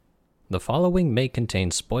The following may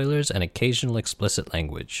contain spoilers and occasional explicit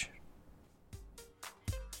language.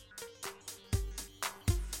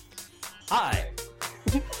 Hi!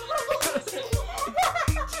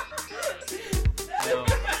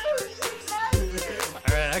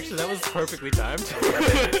 Alright, actually that was perfectly timed.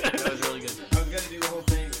 That was really good. I was gonna do the whole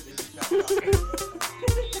thing, but then you stopped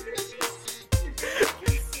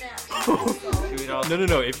talking. Should we all,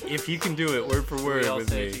 No. If you can do it word for should word we all with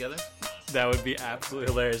say it me, together? that would be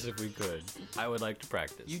absolutely hilarious if we could. I would like to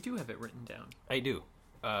practice. You do have it written down. I do.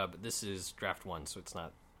 But this is draft one, so it's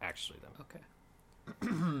not actually them. Okay.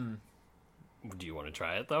 Do you want to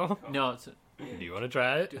try it, though? No, it's... Do you want to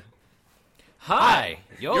try it? Hi!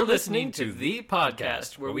 You're listening to The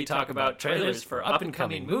Podcast, where we talk about trailers for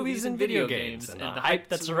up-and-coming movies and video games and the hype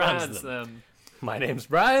that surrounds them. My name's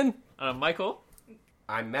Brian. Michael.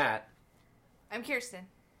 I'm Matt. I'm Kirsten.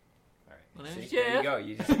 My name's See, there you Jeff. go.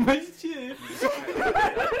 You just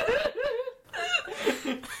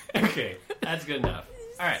Okay, that's good enough.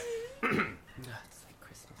 All right. It's like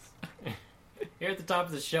Christmas. Here at the top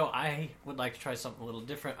of the show, I would like to try something a little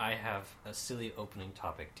different. I have a silly opening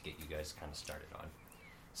topic to get you guys kind of started on.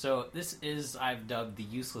 So this is, I've dubbed the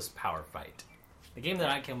useless power fight. The game that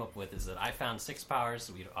I came up with is that I found 6 powers.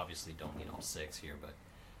 We obviously don't need all 6 here, but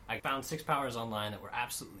I found 6 powers online that were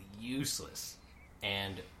absolutely useless.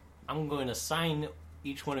 And I'm going to assign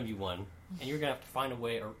each one of you one, and you're going to have to find a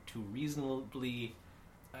way to reasonably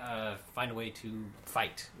find a way to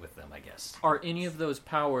fight with them, I guess. Are any of those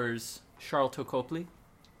powers Charles Copley?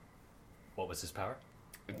 What was his power?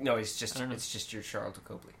 No, it's just I don't know. your Charlton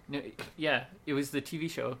Copley. No, yeah, it was the TV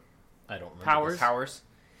show. I don't remember. Powers? Powers.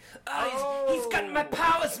 He's got my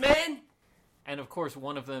powers, man. And of course,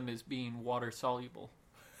 one of them is being water soluble.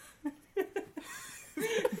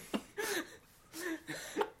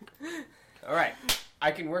 All right,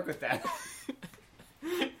 I can work with that.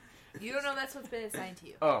 You don't know that's what's been assigned to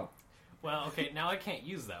you. Oh, Well, okay, now I can't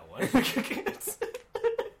use that one.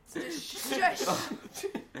 Shush.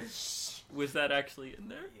 Was that actually in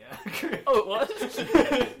there? Yeah. Oh, it was?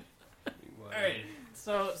 Alright,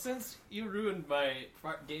 so since you ruined my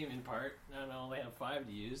game in part, and I only have 5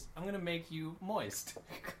 to use, I'm gonna make you moist.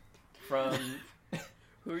 From...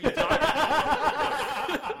 Who are you talking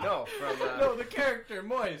about? no, from No, the character,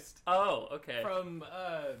 Moist. Oh, okay. From,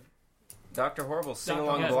 Dr. Horrible's Dr.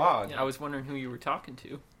 sing-along Yes. blog. Yeah. I was wondering who you were talking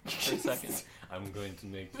to for a second. I'm going to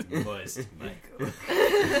make you moist, Michael.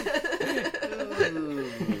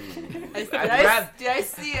 Did I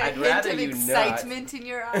see a I'd hint rather of you excitement in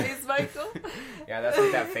your eyes, Michael? Yeah, that's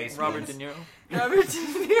what that face Robert De means. Niro. Robert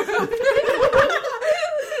De Niro.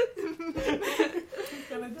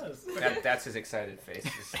 Kinda does. That's his excited face.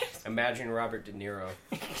 Just imagine Robert De Niro,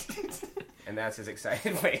 and that's his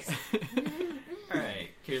excited face. Alright,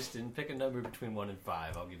 Kirsten, pick a number between 1 and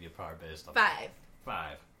 5. I'll give you a power based on 5.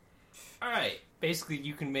 5. Alright, basically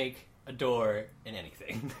you can make a door in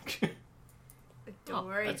anything. A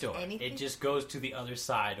door A is door. anything? It just goes to the other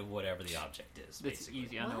side of whatever the object is. That's Basically.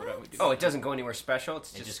 easy. I know what I would do. Oh, it doesn't go anywhere special.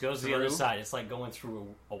 It's It just goes to the other through? side. It's like going through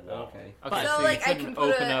a wall. Okay. Okay, So, so like, you I couldn't can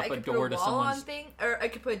put open up I a could door put to a wall on someone's... thing, or I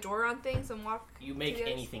could put a door on things and walk. You make to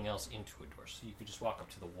this? anything else into a door. So you could just walk up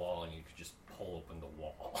to the wall and you could just pull open the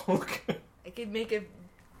wall. I could make a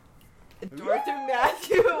door through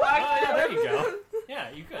Matthew. Oh, yeah, there you go. Yeah,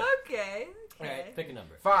 you could. Okay. Alright, pick a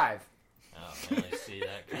number. 5. Oh, man, I see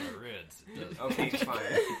that kind of rudes. It does. Okay,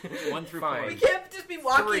 fine. 1 through Fine. 4. We can't just be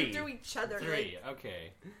walking 3. through each other. 3,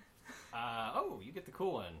 okay. You get the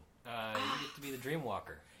cool one. You get to be the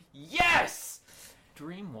Dreamwalker. Yes.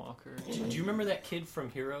 Dreamwalker. Do you remember that kid from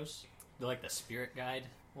Heroes? The spirit guide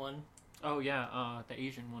one? Oh, yeah, the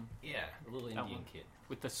Asian one. Yeah, the little That Indian one. kid.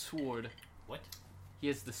 With the sword. What? He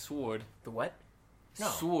has the sword. The what? No.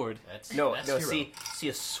 Sword. That's No, that's no. Hero. See,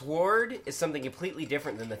 a sword is something completely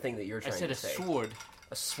different than the thing that you're I trying said to a say. sword.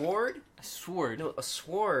 A sword? A sword. No, a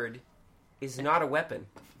sword is not a weapon.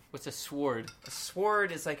 What's a sword? A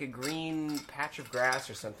sword is like a green patch of grass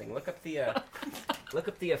or something. Look up the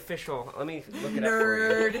official. Let me look it up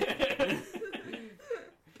for you. Nerd.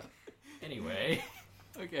 Anyway.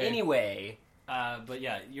 Okay. Anyway, But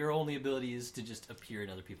yeah, your only ability is to just appear in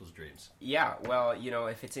other people's dreams. yeah. Well,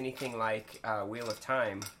 if it's anything like Wheel of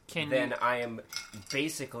Time, Can I am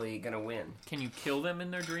basically gonna win. you kill them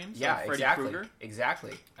in their dreams? Yeah, like Freddy exactly. Krueger?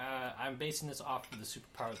 Exactly. I'm basing this off of the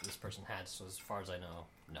superpower that this person had, so as far as I know,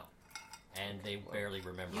 no. And they barely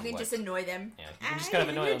remember You can what. just annoy them. Yeah, you can just kind of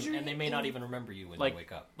annoy them, and they may not even remember you when Like- they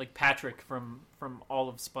wake up. Like Patrick from all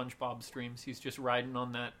of SpongeBob's dreams. He's just riding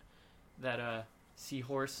on that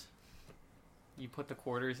seahorse. You put the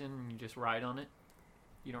quarters in and you just ride on it.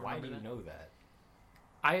 You don't Why do remember you that? know that?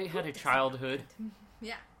 I had a childhood.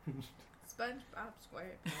 Yeah. SpongeBob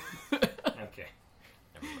SquarePants. Okay.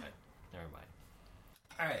 Never mind.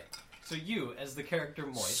 Alright. So you, as the character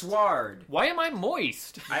Moist. Sward. Why am I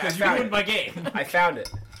moist? Because you found ruined it. my game. I found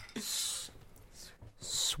it.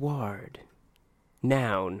 Sward.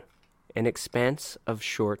 Noun. An expanse of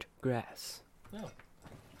short grass. No.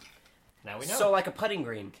 Now we know. So like a putting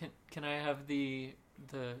green. Can I have the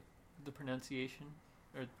pronunciation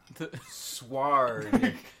or the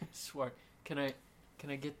Sward. swart? Can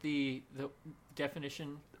I get the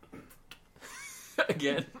definition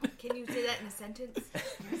again? Can you say that in a sentence?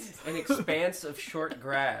 An expanse of short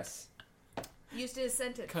grass. Used in a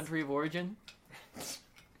sentence. Country of origin?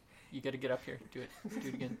 You got to get up here. Do it. Do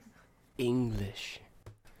it again. English.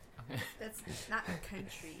 That's not a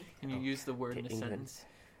country. Can you use the word in a England. sentence?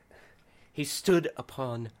 He stood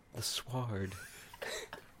upon the sward.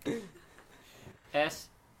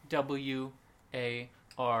 SWARD.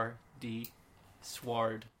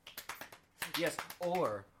 Sward. Yes,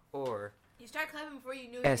 or. You start clapping before you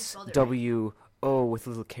knew you spelled it right. SWO with a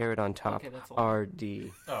little carrot on top. Okay, that's all.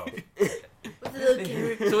 RD. Oh. With a little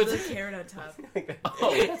carrot, So with it's- a carrot on top.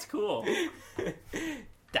 Oh, that's cool.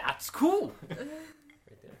 That's cool. Right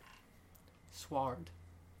there. Sward.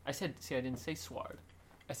 I didn't say sward.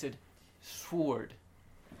 I said sword.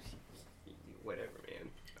 Whatever, man.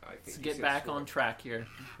 Let's get back on track here.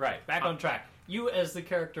 Right, back on track. You, as the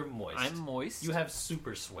character Moist. I'm moist. You have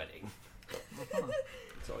super sweating.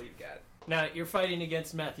 That's all you've got. Now, you're fighting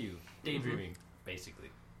against Matthew. Daydreaming, basically.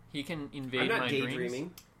 He can invade I'm not my daydreaming.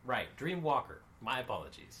 dreams. Right, Dreamwalker. My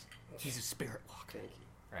apologies. He's a spirit walker. Thank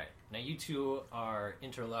you. Right. Now, you two are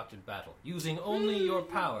interlocked in battle. Using only your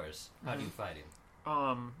powers. How do you fight him?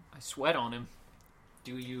 I sweat on him.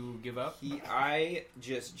 Do you give up? I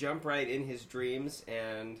just jump right in his dreams,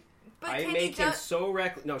 and But I can make you him so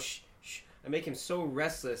reckless. No, shh. I make him so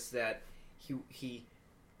restless that he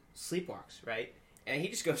sleepwalks, right? And he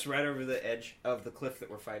just goes right over the edge of the cliff that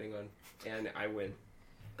we're fighting on, and I win.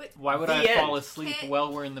 Why would The I end. fall asleep Can't-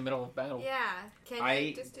 while we're in the middle of battle? Yeah. Can you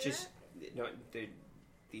I just do just no.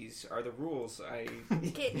 These are the rules. that?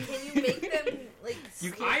 Can you make them like?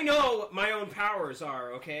 sleep? I know what my own powers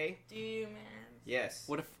are. Okay. Do you, man? Yes.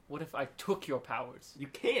 What if I took your powers? You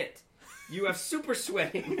can't. You have super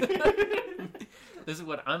sweating. This is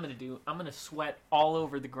what I'm gonna do. I'm gonna sweat all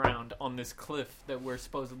over the ground on this cliff that we're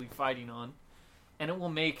supposedly fighting on, and it will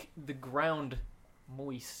make the ground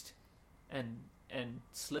moist and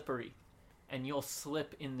slippery, and you'll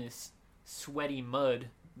slip in this sweaty mud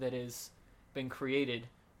that has been created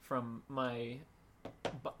from my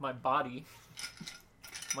body.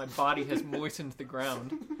 My body has moistened the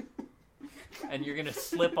ground, and you're gonna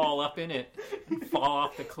slip all up in it and fall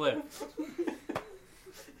off the cliff.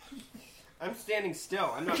 I'm standing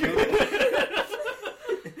still. I'm not moving. What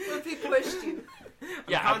if he pushed you?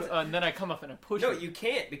 Yeah, and then I come up and I push No, you. you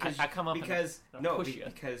can't because I come up and I push you.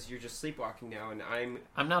 because you're just sleepwalking now, and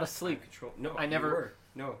I'm not asleep. control. No, I you never- were.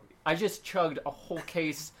 No, I just chugged a whole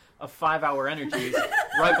case of 5-hour energies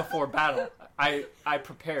right before battle. I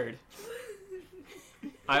prepared.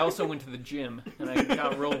 I also went to the gym and I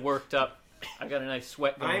got real worked up. I got a nice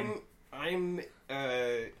sweat going. I'm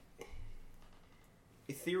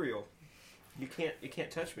ethereal. You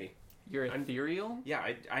can't touch me. You're ethereal? Yeah,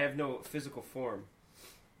 I have no physical form.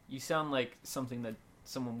 You sound like something that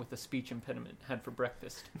someone with a speech impediment had for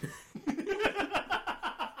breakfast.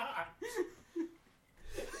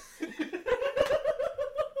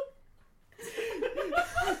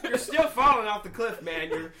 You're still falling off the cliff, man.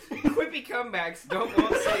 Your quippy comebacks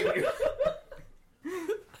won't save you.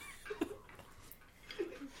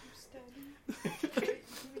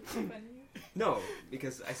 No,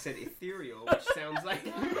 because I said ethereal, which sounds like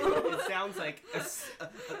it sounds like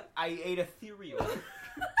I ate ethereal.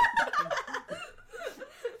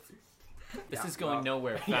 This Yeah, is going well,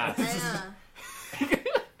 nowhere fast. Yeah.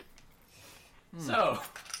 So,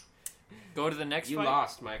 Go to the next You fight.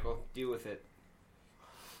 lost, Michael. Deal with it.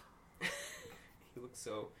 You look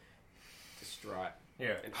so distraught.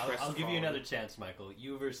 here, And I'll give you crestfallen. another chance, Michael.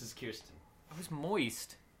 You versus Kirsten. I was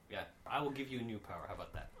moist. Yeah, I will give you a new power. How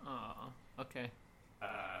about that? Okay.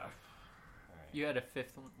 Alright. You had a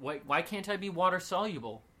fifth one. Why can't I be water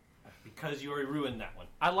soluble? Because you already ruined that one.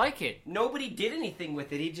 I like it. Nobody did anything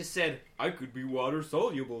with it. He just said, I could be water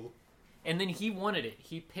soluble. And then he wanted it.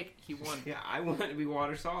 He won. Yeah, I want to be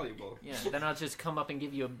water soluble. Yeah, then I'll just come up and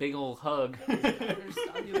give you a big old hug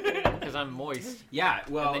because I'm moist. Yeah,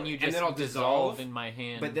 well, and then you just I'll dissolve in my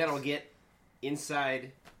hand. but then I'll get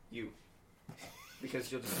inside you.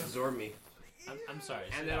 Because you'll just absorb me. I'm sorry.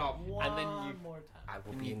 And say then that I'll- one and then you- more time. I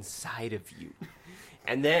will be inside of you.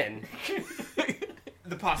 And then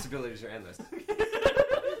the possibilities are endless.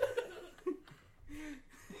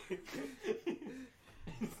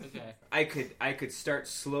 I could start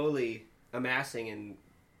slowly amassing in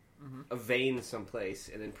a vein someplace,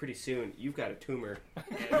 and then pretty soon you've got a tumor. And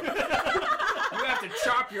you have to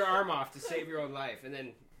chop your arm off to save your own life, and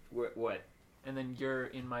then what? And then you're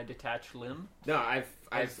in my detached limb. No, I've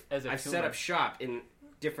As a set tumor. up shop in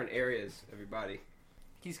different areas of your body.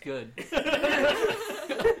 He's good. I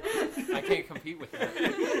can't compete with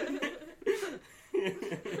that.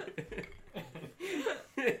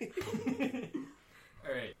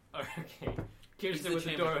 All right. Okay. Use Kirsten the with the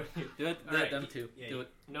chamber. door. Do it. All right, them you- two. yeah, Do you- it.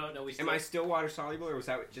 No, we still. Am I still water soluble, or was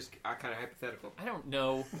that just kind of hypothetical? I don't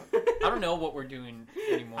know. I don't know what we're doing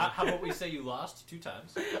anymore. How about we say you lost 2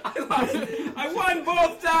 times, I won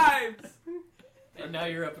both times. and now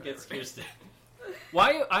you're up against Kirsten.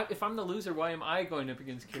 If I'm the loser, why am I going up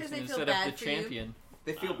against 'Cause Kirsten they feel instead of bad the for you. champion?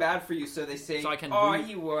 They feel bad for you, so they say, So I can "Oh, lose.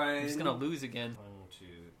 he won." I'm just gonna lose again. 1, 2,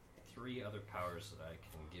 3 other powers that I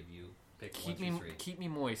can give you. Pick Keep 1, 2, me 3. keep me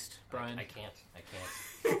moist, Brian. I can't.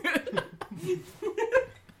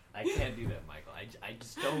 I can't do that, Michael. I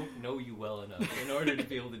just don't know you well enough in order to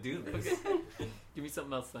be able to do this. Give me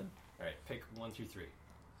something else then. All right, pick 1 through 3.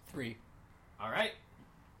 3. All right.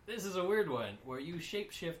 This is a weird one where you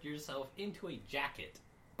shapeshift yourself into a jacket,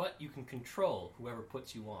 but you can control whoever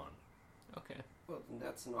puts you on. Okay. Well,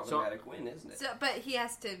 that's an automatic win, isn't it? So, but he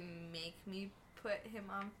has to make me put him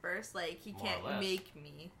on first. Like he More or can't less. make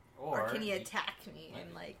me, or can he you- attack me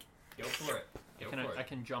and like? Go for it. Go Can for I it.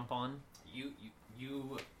 can jump on? You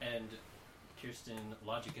and Kirsten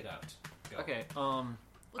logic it out. Go. Okay. Well,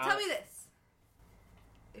 tell me this: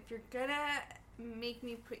 if you're gonna make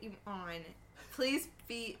me put you on, please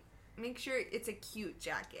make sure it's a cute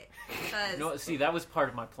jacket. Because No, see, that was part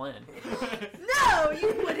of my plan. no,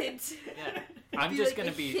 you wouldn't. Yeah. I'm Be just like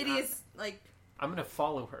gonna a be hideous like. I'm gonna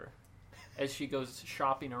follow her as she goes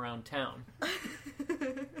shopping around town,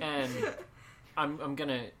 and I'm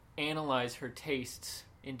gonna analyze her tastes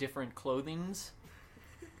in different clothings,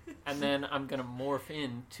 and then I'm gonna morph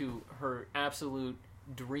into her absolute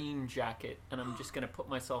dream jacket, and I'm just gonna put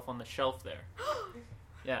myself on the shelf there.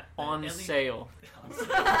 Yeah, on At least- sale.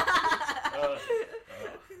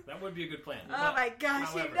 That would be a good plan. Oh my gosh,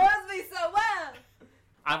 However- he knows me so well.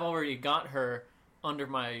 I've already got her under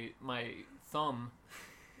my thumb,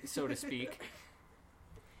 so to speak,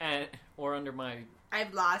 or under my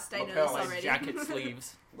I've lost. I know Lapel. this My already. jacket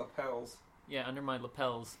sleeves. Lapels. Yeah, under my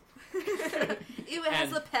lapels. Ew, it has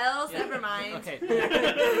And- lapels. Yeah. Never mind.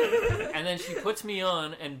 Okay. And then she puts me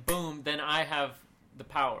on, and boom, then I have the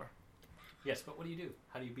power. Yes, but what do?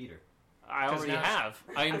 How do you beat her? I 'Cause already now- have.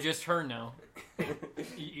 I am just her now,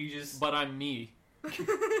 You just but I'm me.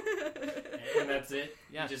 and that's it.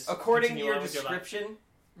 Yeah. You just According to continue your on with life. description,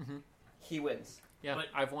 Mhm. he wins. Yeah, But-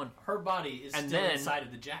 I've won. Her body is And still then- inside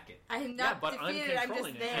of the jacket. I'm Yeah, not but I'm defeated. I'm just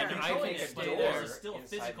controlling it, there. and I Controlling think it, a but door there's still a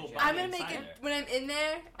inside physical the body I'm gonna make inside it there. when I'm in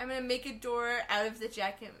there. I'm gonna make a door out of the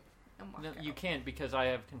jacket and walk No, out. you can't because I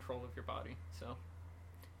have control of your body. So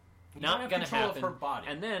You not don't have gonna control happen. of her body,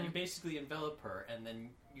 And then- you basically envelop her, and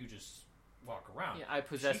then you just walk around. yeah, I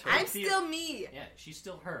possess She- her. I'm still me. Yeah, she's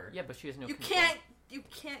still her. Yeah, but she has no. You control. can't. You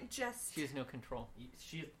can't just. She has no control.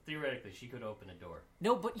 She theoretically she could open a door.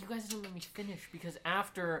 No, but you guys didn't let me finish because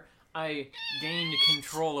after I gained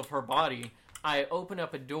control of her body, I open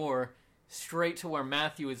up a door straight to where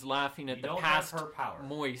Matthew is laughing at You the don't past have her power.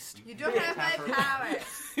 moist, You don't have my her power.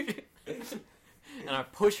 and I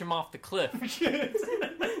push him off the cliff.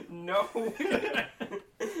 No.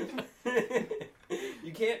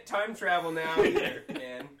 You can't time travel now either,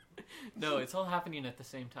 man. No, it's all happening at the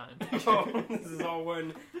same time. Oh, this is all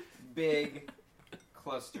one big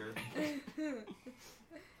cluster.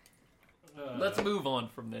 Let's move on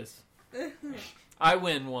from this. I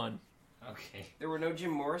win one. Okay. There were no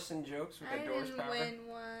Jim Morrison jokes with I that door's didn't power? win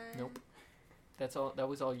one. Nope. That's all. That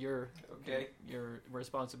was all your Okay. your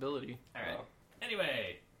responsibility. All right. Wow.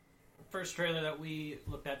 Anyway, first trailer that we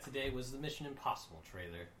looked at today was the Mission Impossible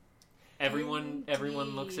trailer. Everyone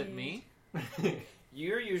looks at me.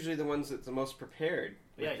 You're usually the ones that's the most prepared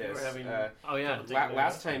with Yeah, you were this. having- Oh yeah. Double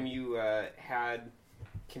Last time you had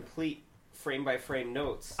complete frame-by-frame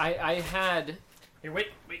notes. I had. Here, wait.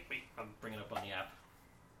 I'm bringing it up on the app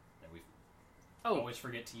that we always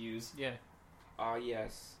forget to use. Yeah. Ah,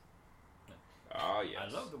 yes. Ah, yes. I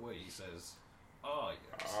love the way he says, "Oh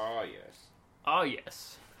yes." Ah, yes. Oh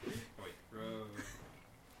yes. Wait, Rogue.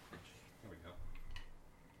 Here we go.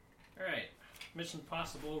 All right, Mission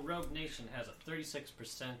Impossible: Rogue Nation has a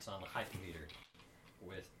 36% on the hype meter,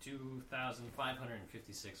 with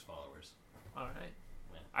 2,556 followers. All right.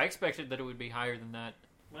 Yeah. I expected that it would be higher than that.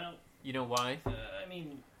 Well, You know why? I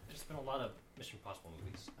mean, there's been a lot of Mission Impossible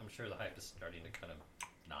movies. I'm sure the hype is starting to kind of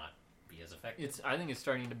not be as effective. I think it's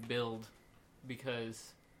starting to build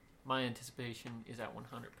because my anticipation is at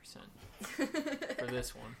 100% for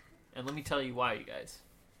this one. And let me tell you why, you guys.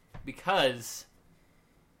 Because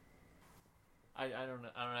I don't know.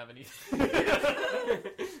 I don't have anything.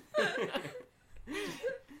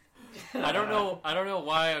 I don't know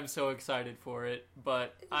why I'm so excited for it,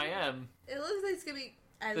 but I am. It looks like it's gonna be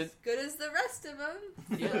as good as the rest of them.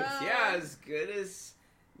 Yeah. Yeah, as good as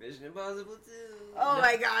Mission Impossible 2. Oh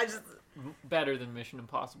my gosh. Better than Mission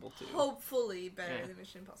Impossible 2. Hopefully better Yeah. than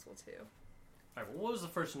Mission Impossible 2. All right, well, what was the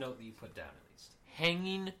first note that you put down at least?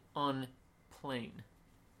 Hanging on plane.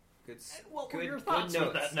 What were your thoughts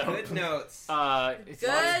with that note? Good notes. It's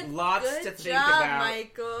Good. Lots Good to think job, about.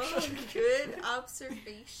 Michael. Good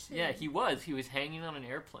observation. Yeah, he was hanging on an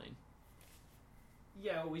airplane.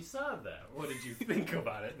 Yeah, we saw that. What did you think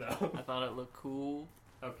about it, though? I thought it looked cool.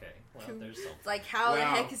 Okay, well, there's something. It's like, how the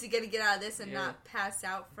Wow. heck is he gonna get out of this and Yeah. not pass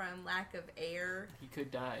out from lack of air? He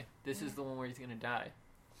could die. This is the one where he's gonna die.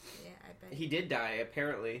 Yeah, I bet. He did die,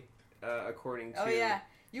 apparently, according to Oh yeah,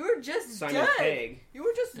 you were just Simon dead. Pegg. You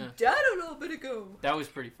were just Yeah. dead a little bit ago. That was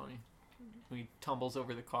pretty funny. When he tumbles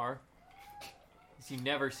over the car. 'Cause you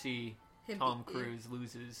never see Him Tom be- Cruise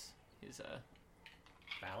loses his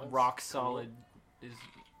Balance? rock solid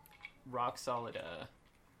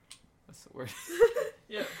what's the word?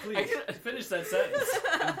 Yeah, please, finish that sentence.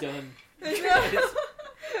 I'm done.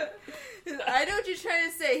 I know what you're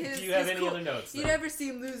trying to say. His, Do you have his any cool, other notes? You never see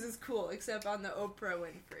him lose his cool, except on the Oprah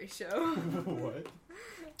Winfrey show. What?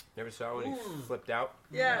 Never saw when he flipped out.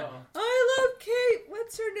 Yeah. Oh. I love Kate.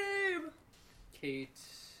 What's her name?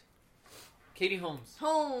 Katie Holmes.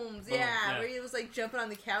 Holmes. Yeah, yeah. where he was like jumping on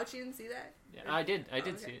the couch. You didn't see that? Yeah, I did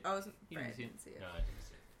Okay. see it. I wasn't. You didn't right, see it. didn't see it. No, I didn't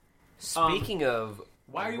see it. Speaking of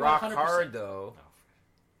Why are you rock 100%? hard, though, Oh,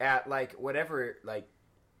 at like whatever, like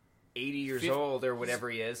 80 years Fif- old or whatever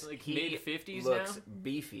he is, like he mid-50s looks now?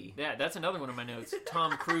 beefy. Yeah, that's another one of my notes.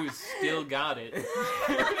 Tom Cruise still got it.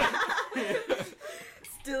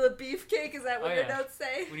 Still a beefcake? Is that what Oh, your yeah. notes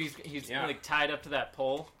say? When he's Yeah. like tied up to that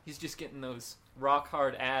pole, he's just getting those rock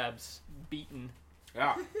hard abs beaten.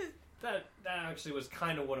 Yeah. That actually was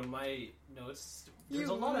kind of one of my notes. There's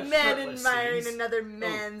You a lot of men shirtless admiring scenes. another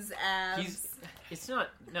man's abs. It's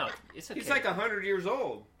okay. He's like 100 years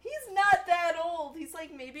old. He's not that old. He's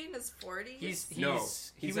like maybe in his 40s. He's he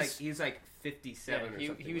was like 57 or he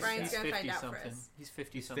something. was Ryan's he's gonna find 50 out for something. us. He's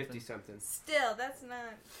 50 He's something. 50 something. Still, that's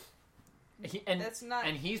not. That's not.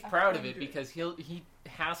 And he's proud of it 100. because he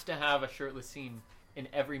has to have a shirtless scene in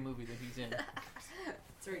every movie that he's in.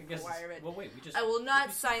 It's a I guess it's- requirement. Well, wait, we just. I will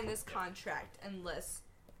not sign this contract unless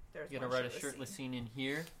there's You gotta one write a shirtless scene. scene in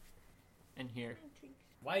here and here.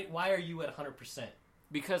 Why are you at 100%?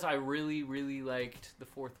 Because I really, really liked the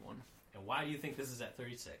fourth one. And why do you think this is at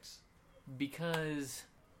 36? Because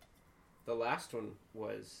The last one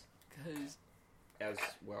was as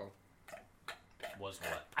well. Was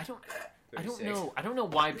what? I don't 36. know. I don't know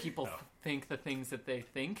why people No. think the things that they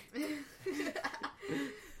think.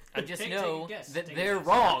 I just Take know a guess. that Take a they're guess.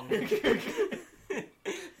 wrong.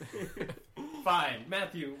 Fine,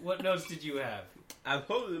 Matthew. What notes did you have? I'm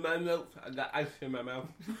holding my mouth. I got ice in my mouth.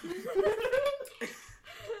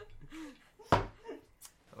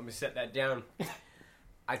 Let me set that down.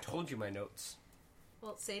 I told you my notes.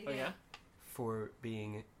 Well, say it Oh again. yeah. For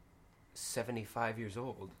being 75 years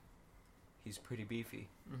old, he's pretty beefy.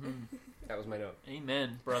 Mm-hmm. That was my note.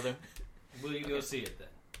 Amen, brother. Will you go see it then?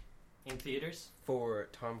 In theaters? For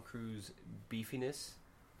Tom Cruise beefiness,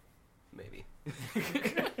 maybe.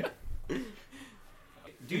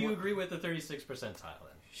 Do you agree with the 36 percentile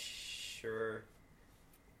then? Sure.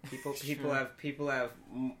 People Sure. have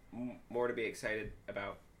more to be excited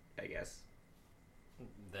about, I guess.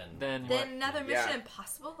 Then what? Then another Mission Yeah.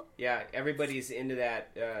 Impossible. Yeah, everybody's into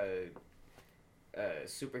that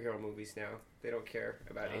superhero movies now. They don't care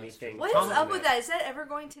about No, that's anything. true. What is Tom- up with that? Is that ever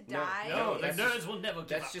going to No, die? No, the that's nerds will never give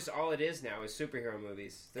That's up. just all it is now, is superhero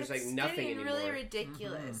movies. There's It's like nothing getting anymore. really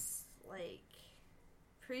ridiculous. Like,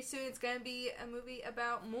 pretty soon it's gonna be a movie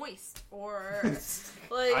about Moist or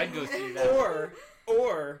like. I'd go see that.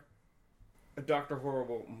 or a Dr.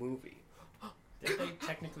 Horrible movie. Did they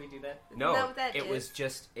technically do that? No, Know what that it is? was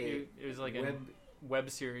just a It was like web a web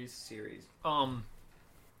series. series.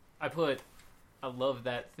 I love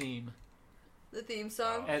that theme. The theme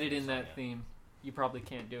song. Oh. Edit in that Yeah. theme. You probably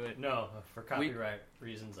can't do it. No, for copyright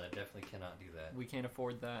reasons, I definitely cannot do that. We can't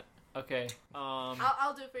afford that. Okay. I'll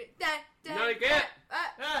do it for you. No, you can't.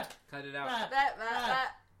 Ah, Cut it out.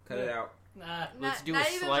 ah, Cut it out. ah. Let's do not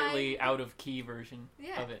a even slightly out of key version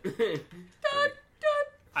Yeah. of it. Dun,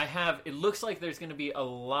 dun. It looks like there's going to be a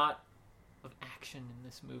lot of action in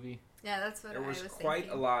this movie. Yeah, that's what There I was was quite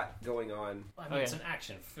thinking. a lot going on. I mean, Oh, it's yeah. an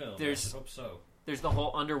action film. There's- I should hope so. There's the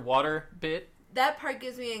whole underwater bit. That part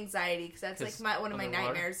gives me anxiety because that's 'Cause one of my underwater?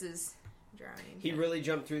 nightmares is drowning. He really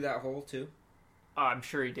jumped through that hole too. Oh, I'm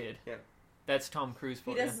sure he did. Yeah. That's Tom Cruise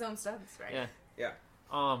for He you. does his own stunts, right? Yeah.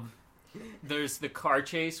 Yeah. There's the car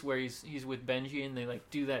chase where he's with Benji and they like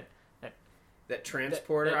do that. That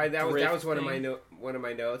transporter. that That was drift one of my thing. one of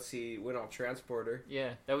my notes. He went all transporter.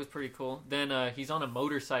 Yeah, that was pretty cool. Then he's on a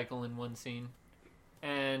motorcycle in one scene,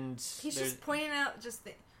 and He's there's- just pointing out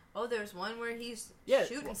there's one where he's yeah.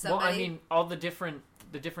 shooting Well, somebody. I mean, all the different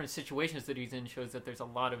situations that he's in shows that there's a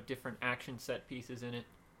lot of different action set pieces in it.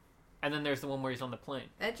 And then there's the one where he's on the plane.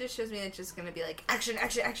 that just shows me it's just gonna be like action,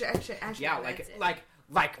 action, action, action, action. Yeah, and like that's it.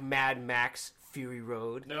 like Mad Max Fury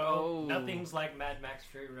Road. No, Oh. nothing's like Mad Max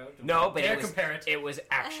Fury Road. Don't No, but dare it was compare it. It was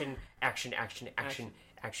action, action, action, action,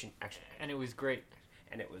 action, action, And it was great.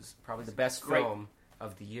 and it was probably the best Great. film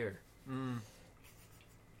of the year.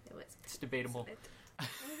 It was. It's debatable.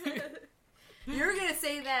 You're gonna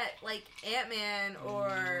say that like Ant-Man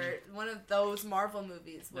or one of those Marvel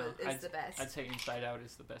movies No, is the best. I'd say Inside Out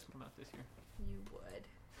is the best one out this year.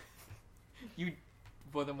 You would.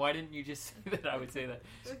 Well, then why didn't you just say that I would say that?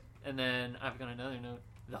 And then I've got another note.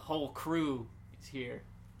 The whole crew is here.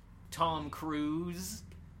 Tom Cruise,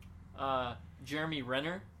 Jeremy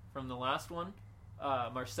Renner from the last one,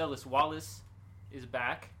 Marcellus Wallace is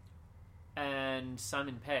back, and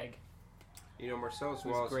Simon Pegg. You know, Marcellus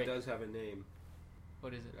Who's Wallace great. does have a name.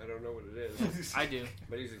 What is it? I don't know what it is, I do.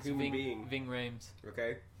 but he's a It's human being. Ving Rhames.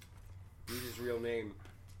 Okay, use his real name.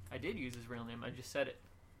 I did use his real name. I just said it.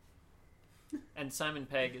 And Simon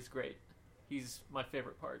Pegg is great. He's my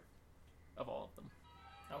favorite part of all of them.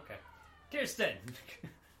 Okay. Kirsten,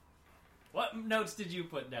 what notes did you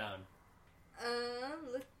put down?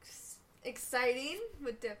 Looks exciting.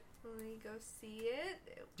 Would definitely go see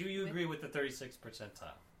it. Do you agree with the 36th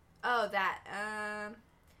percentile? Oh, that.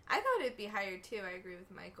 I thought it'd be higher too. I agree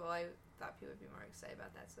with Michael. I thought people would be more excited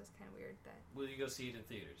about that, so it's kind of weird that Will you go see it in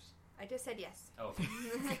theaters? I just said yes. Oh,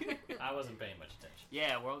 I wasn't paying much attention.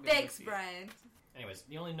 Yeah, we're all gonna Thanks, go see it. Brian. Anyways,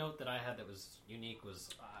 the only note that I had that was unique was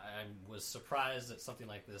I was surprised that something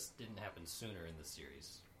like this didn't happen sooner in the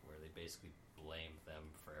series, where they basically blamed them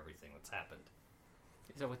for everything that's happened.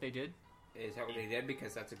 Is that what they did? Is that what they did?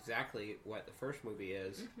 Because that's exactly what the first movie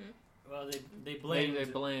is. Well, they blamed They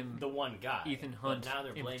blame the one guy, Ethan but Hunt now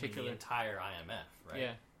they're in blaming particular. the entire IMF, right?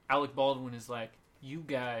 Yeah. Alec Baldwin is like, you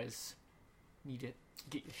guys need to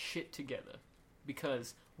get your shit together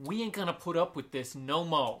because we ain't gonna put up with this no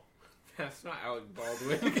more. That's not Alec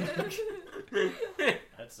Baldwin.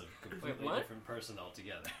 That's a completely what? different person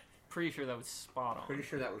altogether. Pretty sure that was spot on. Pretty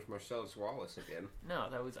sure that was Marcellus Wallace again. No,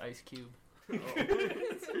 that was Ice Cube.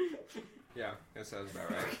 Yeah, that sounds about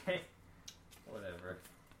right. Okay. Whatever.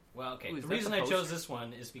 Well, okay. Ooh, is the that reason the I chose poster? this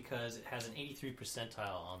one is because it has an 83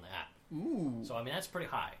 percentile on the app. Ooh. So, I mean, that's pretty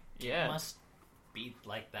high. Yeah. It must be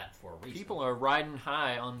like that for a reason. People are riding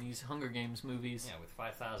high on these Hunger Games movies. Yeah, with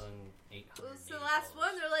 5,800. Well, it's the last one.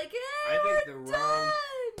 They're like, I yeah, think we're the wrong-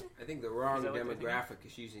 done. I think the wrong Is that what they're thinking? demographic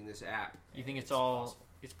is using this app. You think it's all?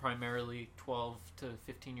 It's primarily 12 to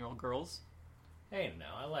 15-year-old girls. Hey, no,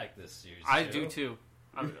 I like this series. I do too.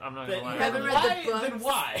 I'm not gonna Then, lie. You haven't read the Then books?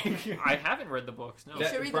 why? I haven't read the books. No. You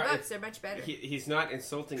That- should read the Brian- books. They're much better. He's not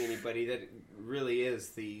insulting anybody. That really is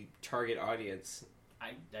the target audience.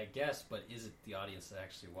 I guess, but is it the audience that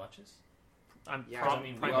actually watches? I'm Yeah, prob- I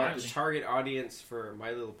mean, Well, primarily. the target audience for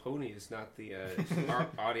My Little Pony is not the our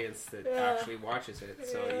audience that actually watches it.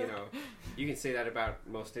 So you can say that about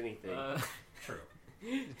most anything. True.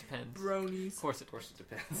 It depends. Bronies. Of course, it. Of course, it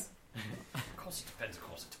depends. Of course it depends, of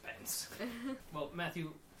course it depends. Well,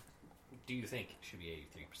 Matthew, do you think it should be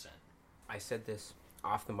 83%? I said this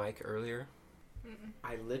off the mic earlier. Mm-mm.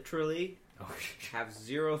 I literally Oh, have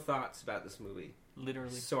zero thoughts about this movie, Literally.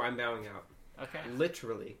 so I'm bowing out. Okay.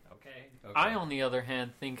 Literally. okay. I, on the other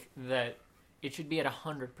hand, think that it should be at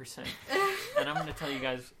 100%. And I'm going to tell you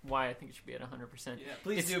guys why I think it should be at 100%. Yeah,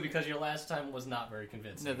 please It's- do, because your last time was not very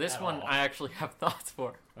convincing. No, this at one all. I actually have thoughts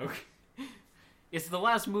for. Okay. It's the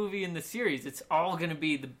last movie in the series. It's all going to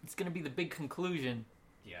be the big conclusion.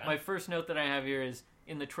 Yeah. My first note that I have here is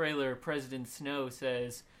in the trailer, President Snow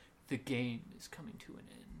says, "The game is coming to an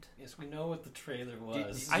end." Yes, we know what the trailer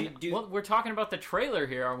was. Well, we're talking about the trailer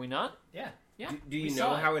here, are we not? Yeah. Yeah. Do you We know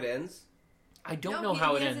saw it. how it ends? I don't No, know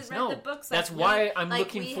how he it hasn't ends. read No, the books that's like why we- I'm like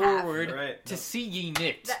looking we have. forward Right. to see ye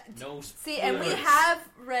Nicked. That, No. see, and we spoilers. have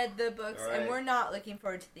read the books, Alright. and we're not looking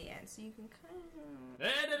forward to the end. So you can kind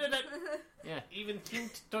Yeah. Even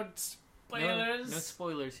hint towards No, spoilers. no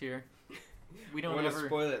spoilers here. we I don't want to ever.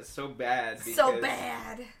 spoil it so bad. Because So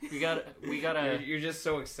bad. We gotta. You're just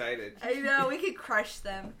so excited. I know, we could crush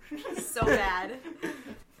them. So bad.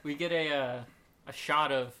 We get a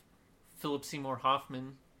shot of Philip Seymour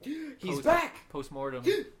Hoffman He's back. post-mortem.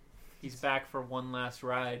 He's back for one last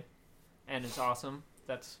ride, and it's awesome.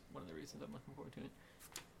 That's one of the reasons I'm looking forward to it.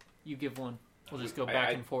 You give one. We'll just go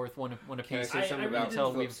back and forth, one a Can I piece. say something really about until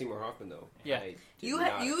Philip we've- Seymour Hoffman though? Yeah. I did You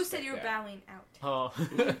not said expect you were that. bowing out. Oh,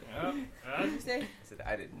 What did you say? I said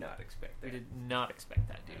I did not expect we that. did not expect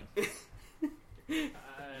that, dude.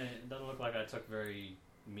 It doesn't look like I took very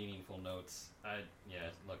meaningful notes.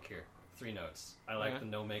 Look here. 3 notes. I like Okay. the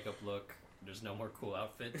no makeup look. There's no more cool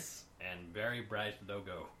outfits. And very bright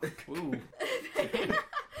logo. Ooh,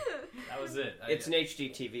 That was it. It's an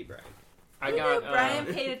HDTV, Brian. I got. Brian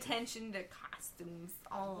paid attention to costumes.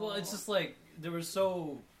 Oh. Well, it's just like, they were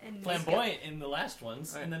so and flamboyant in the last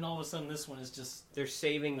ones. Right. And then all of a sudden this one is just... They're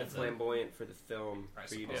saving the That's it. flamboyant for the film I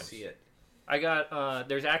for you to suppose. see it. I got.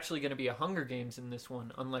 There's actually going to be a Hunger Games in this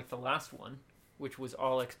one, unlike the last one, which was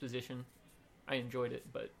all exposition. I enjoyed it,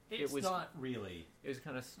 but It's it was not really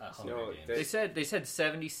kind of. a Hunger No, Games. They said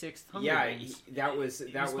 76th Hunger Yeah, Games. that was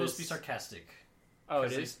It was supposed to be sarcastic. Oh, it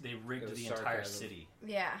 'Cause is They rigged It was the entire sarcasm. city.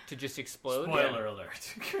 Yeah. to just explode. Spoiler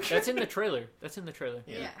alert. That's in the trailer. That's in the trailer.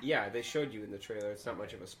 Yeah. Yeah, they showed you in the trailer. It's not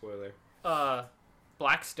much of a spoiler.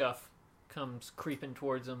 Black stuff comes creeping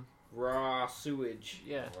towards them. Raw sewage.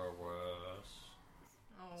 Yeah, Or worse.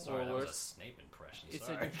 Oh. Sorry, that was a worse. Snape impression. it's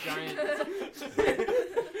Sorry. a giant. I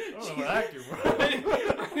don't know what actor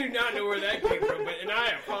I do not know where that came from, and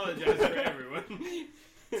I apologize for everyone.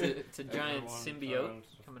 It's a giant symbiote Everyone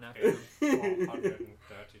coming after them.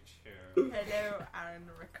 432. Hello, Aaron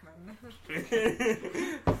Rickman.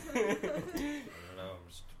 Hello,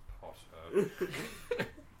 Mr. Potter.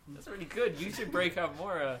 That's pretty good. You should break out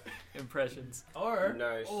more impressions. Or,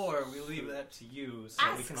 Nice. or we leave that to you so we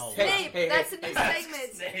Ask can all Snape. Hey, That's hey, a new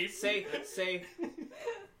hey. segment.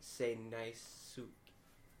 Say nice suit.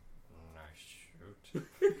 Nice shoot.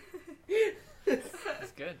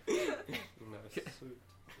 That's good. Nice suit.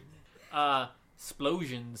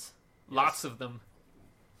 Explosions. Lots of them.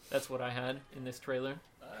 That's what I had in this trailer.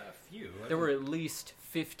 A few. There were at least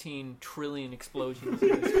 15 trillion explosions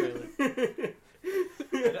in this trailer.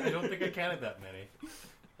 I don't think I counted that many.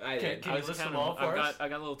 I did. Can you list them all for I've us? got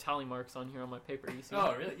little tally marks on here on my paper. You see?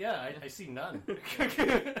 Oh, really? Yeah, I see none.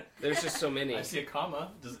 There's just so many. I see a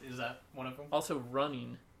comma. Is that one of them? Also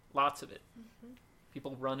running. Lots of it.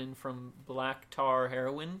 People running from black tar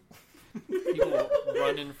heroin. People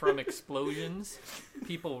running from explosions.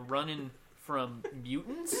 People running from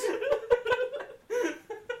mutants. No,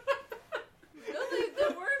 there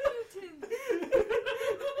were mutants.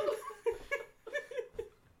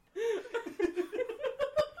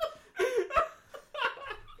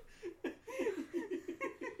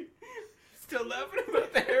 Still laughing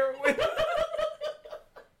about the heroin.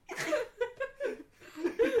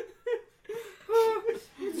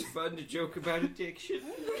 It's fun to joke about addiction.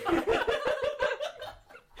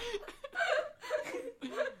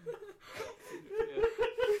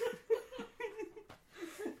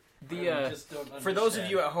 The just don't For those of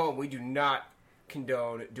understand. you at home, we do not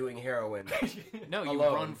condone doing heroin. no, you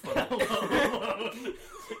Alone. run from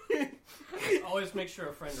it. Always make sure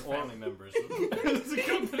a friend or family member is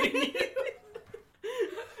accompanying you.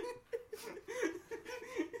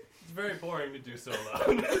 It's very boring to do so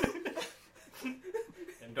alone.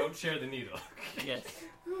 And don't share the needle. Yes.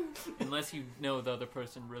 Unless you know the other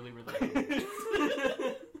person really, really well.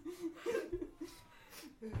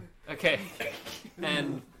 Okay.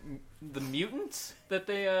 And the mutants that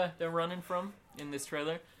they're running from in this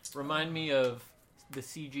trailer remind me of the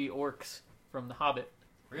CG orcs from The Hobbit.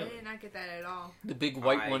 I Really? did not get that at all. The big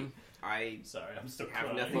white one. I Sorry, I'm still have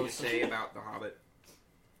crying. nothing to say about The Hobbit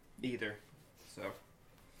either. So,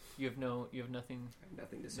 You have nothing I have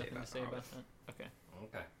nothing to say nothing about to say The about Hobbit. that. Okay.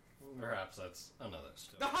 Okay. Perhaps that's another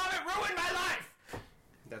story. The Hobbit ruined my life!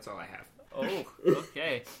 That's all I have. Oh,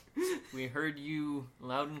 okay. We heard you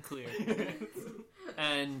loud and clear.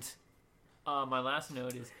 And my last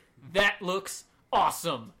note is, that looks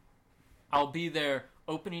awesome! I'll be there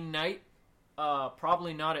opening night.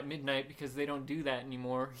 Probably not at midnight because they don't do that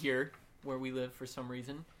anymore here where we live for some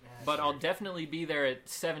reason. But I'll definitely be there at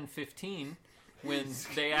 7:15 when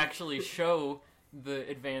they actually show the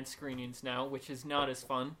advanced screenings now, which is not as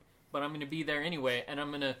fun. But I'm going to be there anyway, and I'm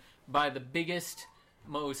going to buy the biggest,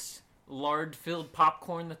 most lard-filled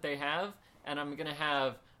popcorn that they have, and I'm going to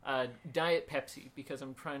have Diet Pepsi because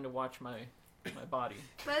I'm trying to watch my body.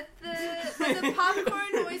 But the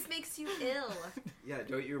popcorn always makes you ill. Yeah,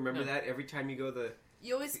 don't you remember No. that? Every time you go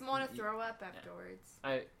You always want to throw up afterwards.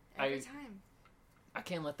 Every time. I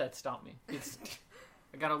can't let that stop me. It's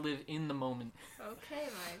I gotta live in the moment. Okay,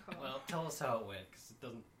 Michael. Well, tell us how it went, because it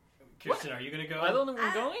doesn't... Kirsten, are you going to go? Am I the only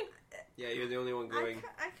one going? Yeah, you're the only one going.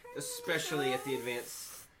 I kinda Especially at the wanna go. advanced.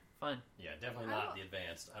 Fine. Yeah, definitely not the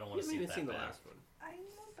advanced. I don't want You to haven't see even it that seen the bad. last one. I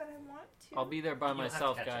know, but I want to. I'll be there by You'll have to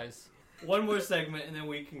myself, catch up. guys. One more segment, and then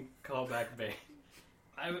we can call back Bane.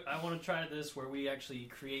 I want to try this where we actually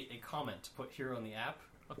create a comment to put here on the app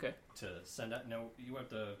Okay. to send out. No, you have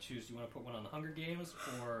to choose. Do you want to put one on the Hunger Games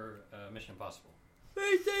or Mission Impossible?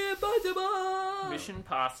 Mission Impossible! Mission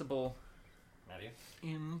Impossible. Nadia?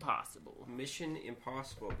 Impossible. Mission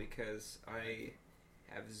Impossible, because I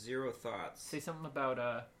have zero thoughts. Say something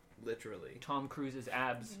about Literally. Tom Cruise's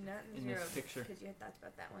abs Not in zero, this picture. because you had thoughts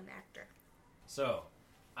about that one actor. So,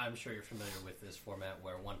 I'm sure you're familiar with this format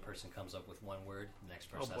where one person comes up with one word, the next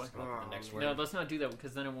person has to come up with the next word. No, let's not do that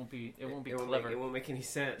because then it won't be clever. It won't make any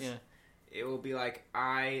sense. Yeah. It will be like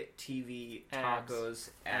ITV Abs. tacos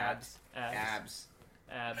abs. Abs.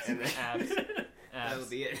 And then- Abs. That'll Abs.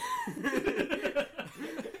 be it.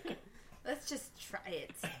 Let's just try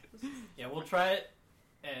it. Yeah, we'll try it,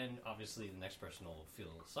 and obviously the next person will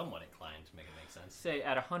feel somewhat inclined to make it make sense. Say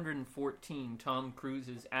at 114, Tom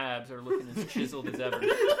Cruise's abs are looking as chiseled as ever.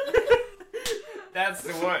 That's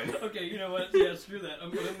the one. Okay, you know what? Yeah, screw that.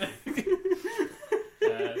 I'm going there.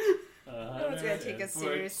 No one's gonna take us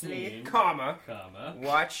seriously. Comma. Watch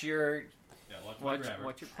Watch your. Yeah, watch my Watch grammar. your I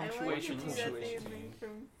want you to punctuations. do that thing Punctuation.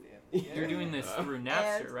 from You're doing this through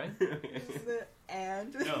Napster, And- right?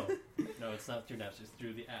 and No, it's not through Napster. It's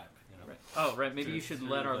through the app. You know. Right. Oh, right. Maybe Through- you should through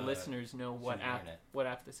let our the- listeners know through what the app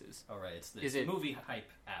internet. this is. All right, it's Is the it- movie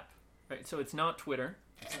hype app. Right. So it's not Twitter.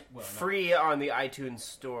 It's not, well, Free on the iTunes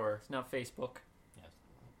store. It's not Facebook.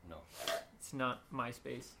 No, It's not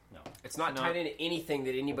MySpace. no. It's not It's tied not- into anything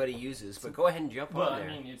that anybody uses, but go ahead and jump Well, on I there.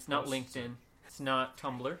 mean, It's not LinkedIn. It's not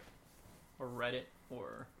Tumblr, or Reddit,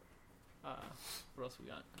 or what else we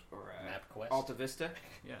got? Or MapQuest. Alta Vista.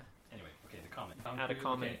 Yeah. Anyway, okay, the comment. Add a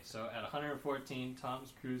comment. Okay, so at 114, Tom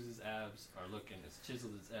Cruise's abs are looking as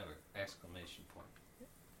chiseled as ever! Exclamation point.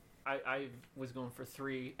 I was going for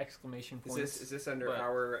 3 exclamation Is points. this under but-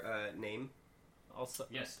 our name? Also,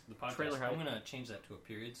 Yes, the podcast. Trailer hype. I'm going to change that to a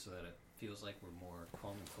period so that it feels like we're more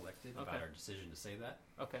calm and collected Okay. about our decision to say that.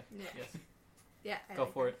 okay. Yeah. Yes. yeah, I Go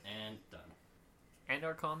like for that. it. And done. And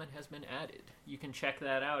our comment has been added. You can check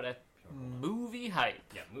that out at Movie Hype.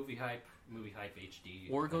 Yeah, Movie Hype HD.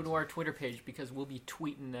 Or go to our Twitter page because we'll be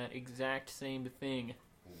tweeting that exact same thing.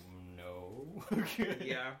 No.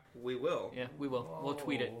 Yeah, we will. Yeah, we will. We'll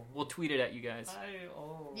tweet it. We'll tweet it at you guys.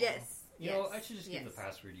 Yes. You know, yes, I should just give yes. the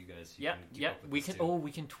password. You guys. You Yeah, can keep yeah. up with We this can. too. Oh,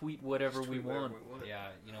 we can tweet whatever Just we tweet whatever want. we want. Yeah,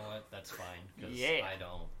 you know what? That's fine. 'Cause Yeah.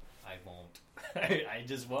 I won't. I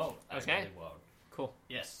just won't. Okay. I really won't. Cool.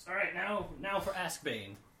 Yes. All right. Now for Ask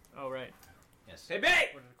Bane. All right. Yes. Hey, babe!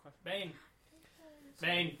 What are the questions? Bane.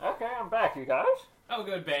 Bane. Okay, I'm back, you guys. Oh,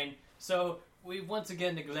 good, Bane. So we've once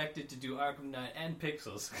again neglected to do Arkham Knight and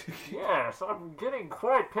Pixels. Yes, I'm getting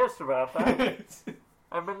quite pissed about that.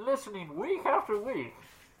 I've been listening week after week,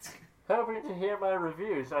 hoping to hear my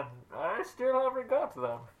reviews, and I still haven't got to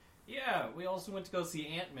them. Yeah, we also went to go see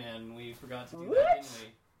Ant-Man. We forgot to do What? that, didn't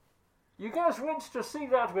we? You guys went to see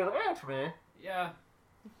that with Ant-Man? Yeah.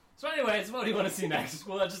 So anyways, what do you want to see next?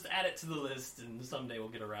 We'll just add it to the list, and someday we'll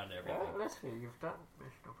get around to everything. Let's see, you've done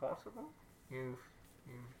Mission Impossible. You've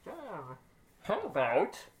done... How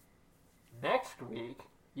about next week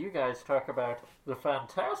you guys talk about the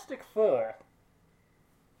Fantastic Four?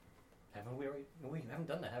 Haven't we already? We haven't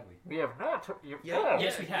done that, have we? We have not... You Yeah, have.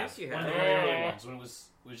 Yes, we have. Yes, you One have. of the very early Yeah. ones when it was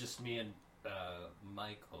just me and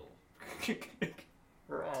Michael.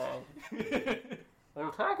 Right.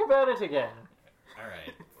 We'll talk about it again. All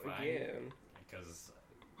right, fine. Again. Because,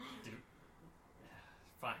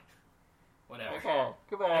 fine, whatever. Okay,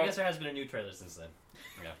 goodbye. I guess there has been a new trailer since then.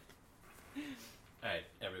 Yeah. All right,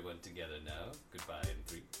 everyone together now. Goodbye in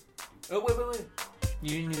 3. Oh wait.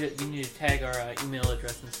 You need to tag our email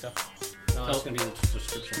address and stuff. No, it's gonna be the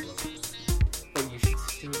subscription book. But you should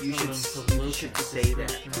still You should say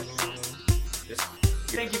that. Just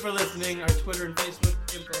Thank you for listening. Our Twitter and Facebook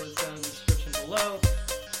info is down in the description below.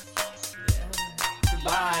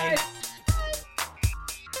 Goodbye.